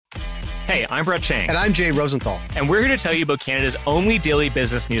Hey, I'm Brett Chang. And I'm Jay Rosenthal. And we're here to tell you about Canada's only daily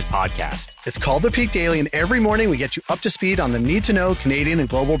business news podcast. It's called The Peak Daily, and every morning we get you up to speed on the need-to-know Canadian and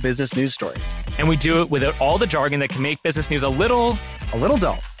global business news stories. And we do it without all the jargon that can make business news a little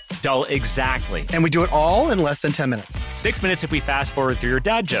dull. Dull, exactly. And we do it all in less than 10 minutes. 6 minutes if we fast forward through your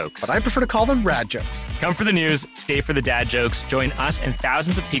dad jokes. But I prefer to call them rad jokes. Come for the news, stay for the dad jokes. Join us and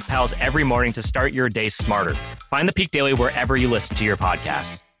thousands of Peak Pals every morning to start your day smarter. Find the Peak Daily wherever you listen to your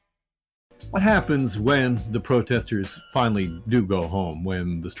podcasts. What happens when the protesters finally do go home,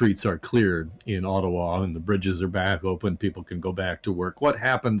 when the streets are cleared in Ottawa and the bridges are back open, people can go back to work? What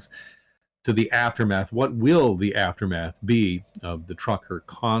happens to the aftermath? What will the aftermath be of the trucker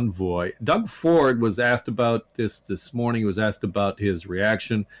convoy? Doug Ford was asked about this morning. He was asked about his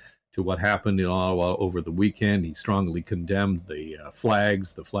reaction to what happened in Ottawa over the weekend. He strongly condemned the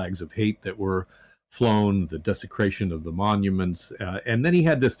flags of hate that were flown, the desecration of the monuments, and then he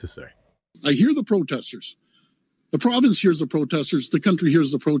had this to say. I hear the protesters. The province hears the protesters. The country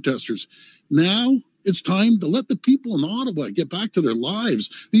hears the protesters. Now it's time to let the people in Ottawa get back to their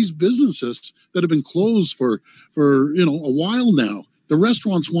lives. These businesses that have been closed for a while now, the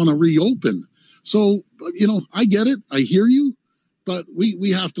restaurants want to reopen. So, I get it. I hear you. But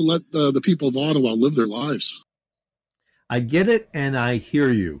we have to let the people of Ottawa live their lives. I get it, and I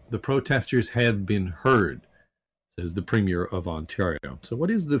hear you. The protesters have been heard, says the Premier of Ontario. So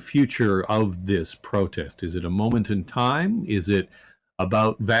what is the future of this protest? Is it a moment in time? Is it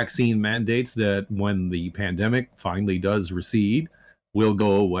about vaccine mandates that when the pandemic finally does recede will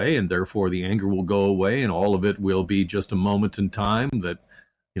go away, and therefore the anger will go away, and all of it will be just a moment in time that,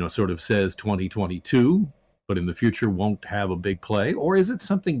 sort of says 2022, but in the future won't have a big play? Or is it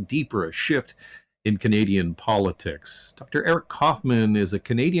something deeper, a shift in Canadian politics? Dr. Eric Kaufmann is a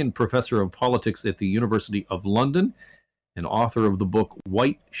Canadian professor of politics at the University of London and author of the book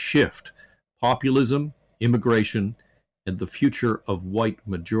White Shift: Populism, Immigration, and the Future of White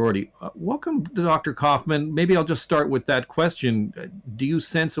Majority. Welcome to Dr. Kaufmann. Maybe I'll just start with that question. Do you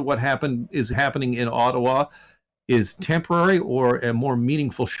sense that what is happening in Ottawa is temporary or a more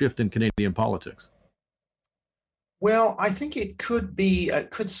meaningful shift in Canadian politics? Well, I think it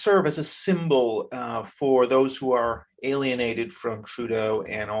could serve as a symbol for those who are alienated from Trudeau,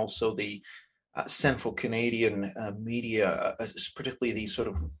 and also the central Canadian media, particularly the sort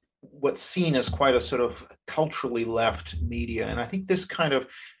of what's seen as quite a sort of culturally left media. And I think this kind of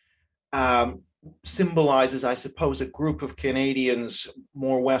symbolizes, I suppose, a group of Canadians,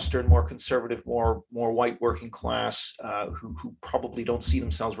 more Western, more conservative, more white working class, who probably don't see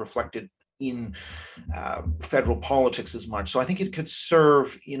themselves reflected in federal politics as much. So I think it could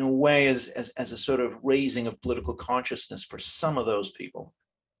serve in a way as a sort of raising of political consciousness for some of those people.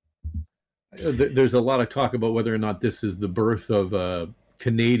 There's a lot of talk about whether or not this is the birth of a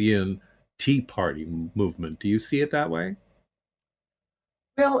Canadian Tea Party movement. Do you see it that way?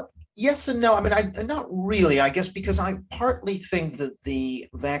 Well, yes and no. I mean, not really, I guess, because I partly think that the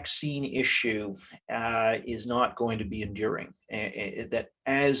vaccine issue is not going to be enduring. That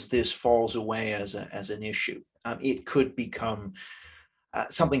as this falls away as an issue, it could become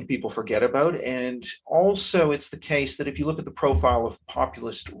something people forget about. And also, it's the case that if you look at the profile of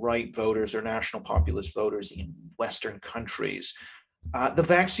populist right voters or national populist voters in Western countries, the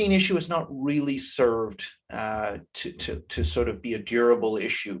vaccine issue has not really served to sort of be a durable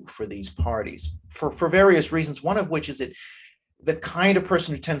issue for these parties for various reasons, one of which is that the kind of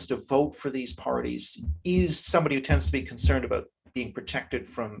person who tends to vote for these parties is somebody who tends to be concerned about being protected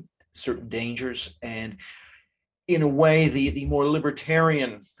from certain dangers. And in a way, the more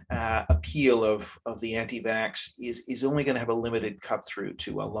libertarian appeal of the anti-vax is only going to have a limited cut through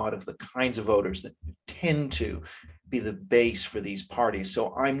to a lot of the kinds of voters that tend to be the base for these parties.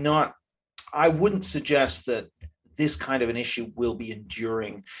 So I wouldn't suggest that this kind of an issue will be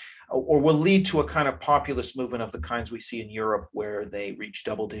enduring or will lead to a kind of populist movement of the kinds we see in Europe where they reach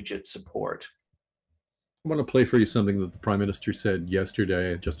double-digit support. I want to play for you something that the Prime Minister said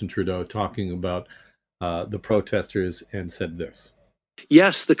yesterday, Justin Trudeau, talking about the protesters, and said this.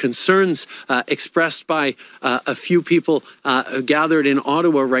 Yes, the concerns expressed by a few people gathered in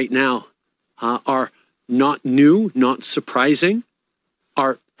Ottawa right now are not new, not surprising,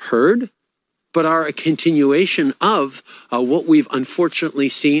 are heard, but are a continuation of what we've unfortunately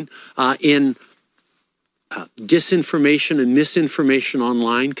seen in disinformation and misinformation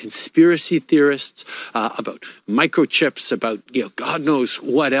online, conspiracy theorists about microchips, about God knows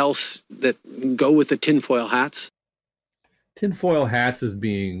what else that go with the tinfoil hats. Tinfoil hats is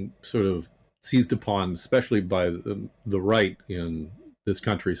being sort of seized upon, especially by the right in this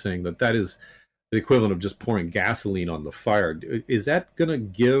country, saying that is the equivalent of just pouring gasoline on the fire. Is that going to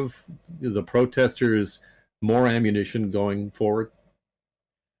give the protesters more ammunition going forward?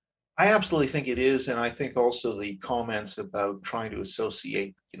 I absolutely think it is, and I think also the comments about trying to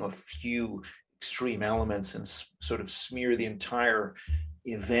associate, a few extreme elements and sort of smear the entire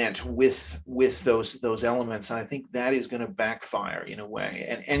event with those elements. And I think that is going to backfire in a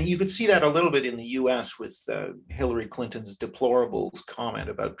way. And you could see that a little bit in the U.S. with Hillary Clinton's deplorables comment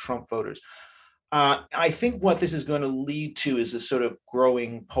about Trump voters. I think what this is going to lead to is a sort of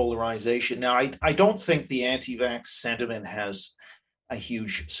growing polarization. Now, I don't think the anti-vax sentiment has a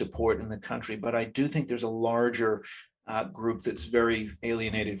huge support in the country, but I do think there's a larger group that's very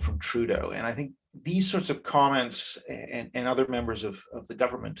alienated from Trudeau. And I think these sorts of comments and other members of the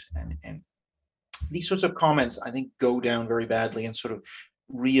government and these sorts of comments, I think, go down very badly and sort of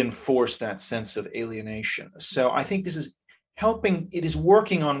reinforce that sense of alienation. So I think this is helping, it is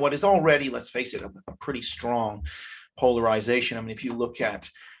working on what is already, let's face it, a pretty strong polarization. I mean, if you look at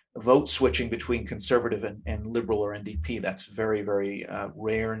vote switching between conservative and liberal or NDP, that's very, very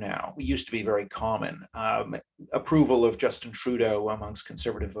rare now. It used to be very common. Approval of Justin Trudeau amongst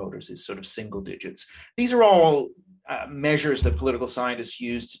conservative voters is sort of single digits. These are all measures that political scientists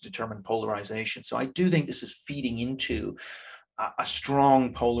use to determine polarization. So I do think this is feeding into a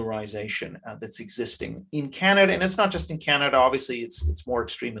strong polarization that's existing in Canada. And it's not just in Canada, obviously, it's more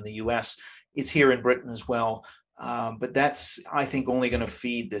extreme in the US. It's here in Britain as well. But that's, I think, only going to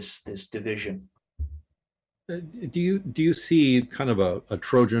feed this division. Do you see kind of a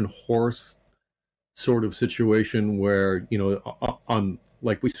Trojan horse sort of situation where, on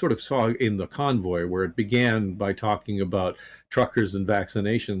like we sort of saw in the convoy, where it began by talking about truckers and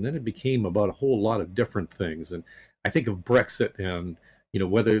vaccination, then it became about a whole lot of different things. And I think of Brexit and,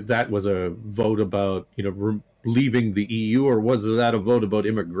 whether that was a vote about, leaving the EU, or was that a vote about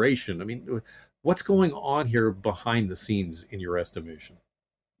immigration? I mean, what's going on here behind the scenes in your estimation?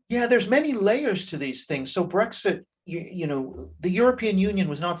 Yeah, there's many layers to these things. So Brexit, the European Union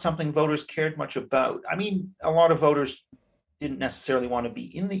was not something voters cared much about. I mean, a lot of voters didn't necessarily want to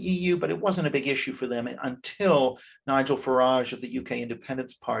be in the EU, but it wasn't a big issue for them until Nigel Farage of the UK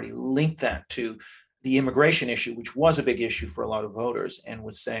Independence Party linked that to the immigration issue, which was a big issue for a lot of voters, and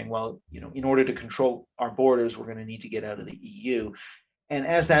was saying, well, in order to control our borders, we're going to need to get out of the EU. And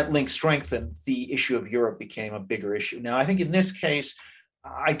as that link strengthened, the issue of Europe became a bigger issue. Now, I think in this case,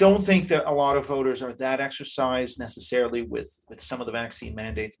 I don't think that a lot of voters are that exercised necessarily with some of the vaccine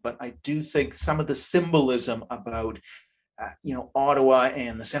mandates, but I do think some of the symbolism about Ottawa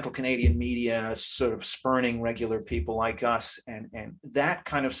and the central Canadian media sort of spurning regular people like us, and that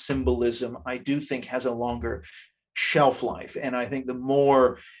kind of symbolism, I do think has a longer shelf life. And I think the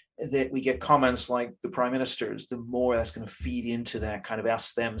more that we get comments like the Prime Minister's, the more that's going to feed into that kind of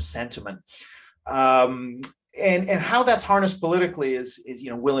us-them sentiment. And how that's harnessed politically is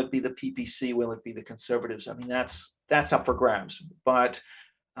will it be the PPC? Will it be the Conservatives? I mean, that's up for grabs. But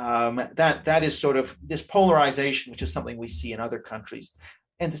that is sort of this polarization, which is something we see in other countries,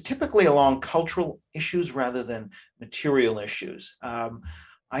 and it's typically along cultural issues rather than material issues.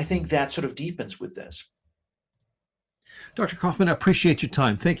 I think that sort of deepens with this. Dr. Kaufman, I appreciate your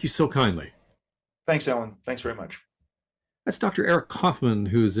time. Thank you so kindly. Thanks, Ellen. Thanks very much. That's Dr. Eric Kaufman,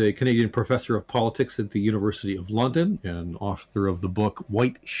 who's a Canadian professor of politics at the University of London and author of the book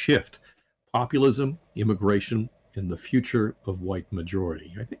White Shift: Populism, Immigration, and the Future of White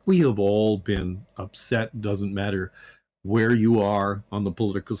Majority. I think we have all been upset. Doesn't matter where you are on the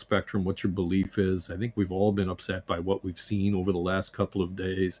political spectrum, what your belief is. I think we've all been upset by what we've seen over the last couple of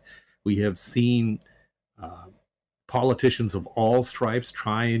days. We have seen politicians of all stripes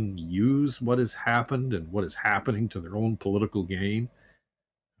try and use what has happened and what is happening to their own political gain.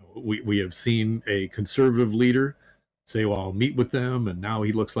 We have seen a conservative leader say, well, I'll meet with them, and now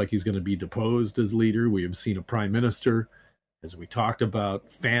he looks like he's going to be deposed as leader. We have seen a prime minister, as we talked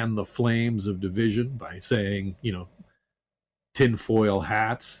about, fan the flames of division by saying, tinfoil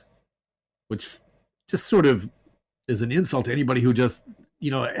hats, which just sort of is an insult to anybody who just,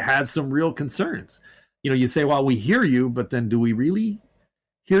 has some real concerns. You say, well, we hear you, but then do we really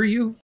hear you?